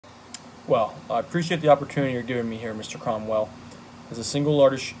Well, I appreciate the opportunity you're giving me here, Mr. Cromwell, as the single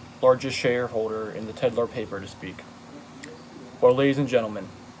largest shareholder in the Tedlar paper to speak. Well, ladies and gentlemen,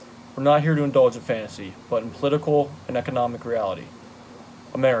 we're not here to indulge in fantasy, but in political and economic reality.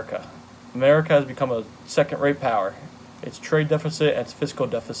 America. America has become a second-rate power. Its trade deficit and its fiscal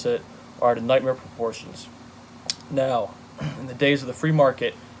deficit are at nightmare proportions. Now, in the days of the free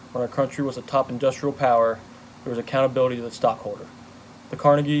market, when our country was a top industrial power, there was accountability to the stockholder. The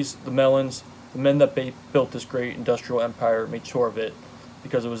Carnegies, the Mellons, the men that built this great industrial empire made sure of it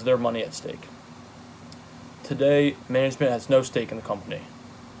because it was their money at stake. Today, management has no stake in the company.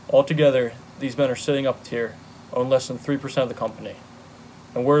 Altogether, these men are sitting up tier, own less than 3% of the company.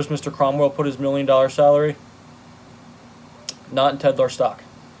 And where does Mr. Cromwell put his $1 million salary? Not in Tedlar stock.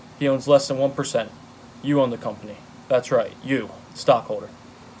 He owns less than 1%. You own the company. That's right, you, stockholder.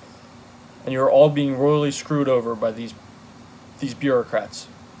 And you're all being royally screwed over by these bureaucrats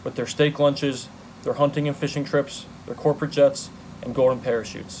with their steak lunches, their hunting and fishing trips, their corporate jets, and golden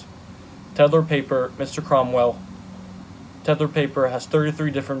parachutes. Tedlar Paper, Mr. Cromwell, Tedlar Paper has 33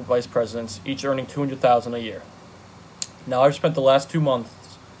 different vice presidents, each earning $200,000 a year. Now, I've spent the last 2 months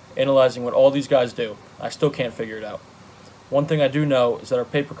analyzing what all these guys do. I still can't figure it out. One thing I do know is that our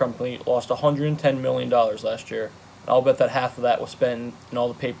paper company lost $110 million last year, and I'll bet that half of that was spent in all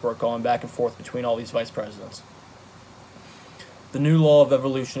the paperwork going back and forth between all these vice presidents. The new law of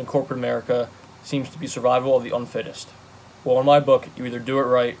evolution in corporate America seems to be survival of the unfittest. Well, in my book, you either do it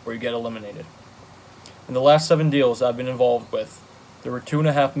right or you get eliminated. In the last 7 deals I've been involved with, there were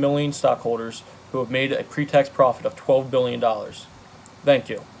 2.5 million stockholders who have made a pre-tax profit of $12 billion. Thank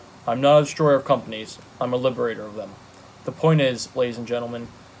you. I'm not a destroyer of companies, I'm a liberator of them. The point is, ladies and gentlemen,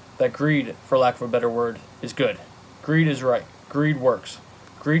 that greed, for lack of a better word, is good. Greed is right. Greed works.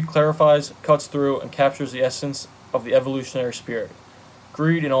 Greed clarifies, cuts through, and captures the essence of the evolutionary spirit.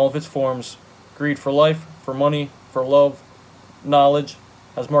 Greed in all of its forms, greed for life, for money, for love, knowledge,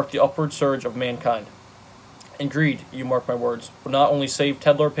 has marked the upward surge of mankind. And greed, you mark my words, will not only save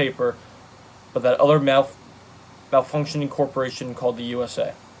Tedlar Paper, but that other malfunctioning corporation called the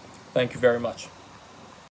USA. Thank you very much.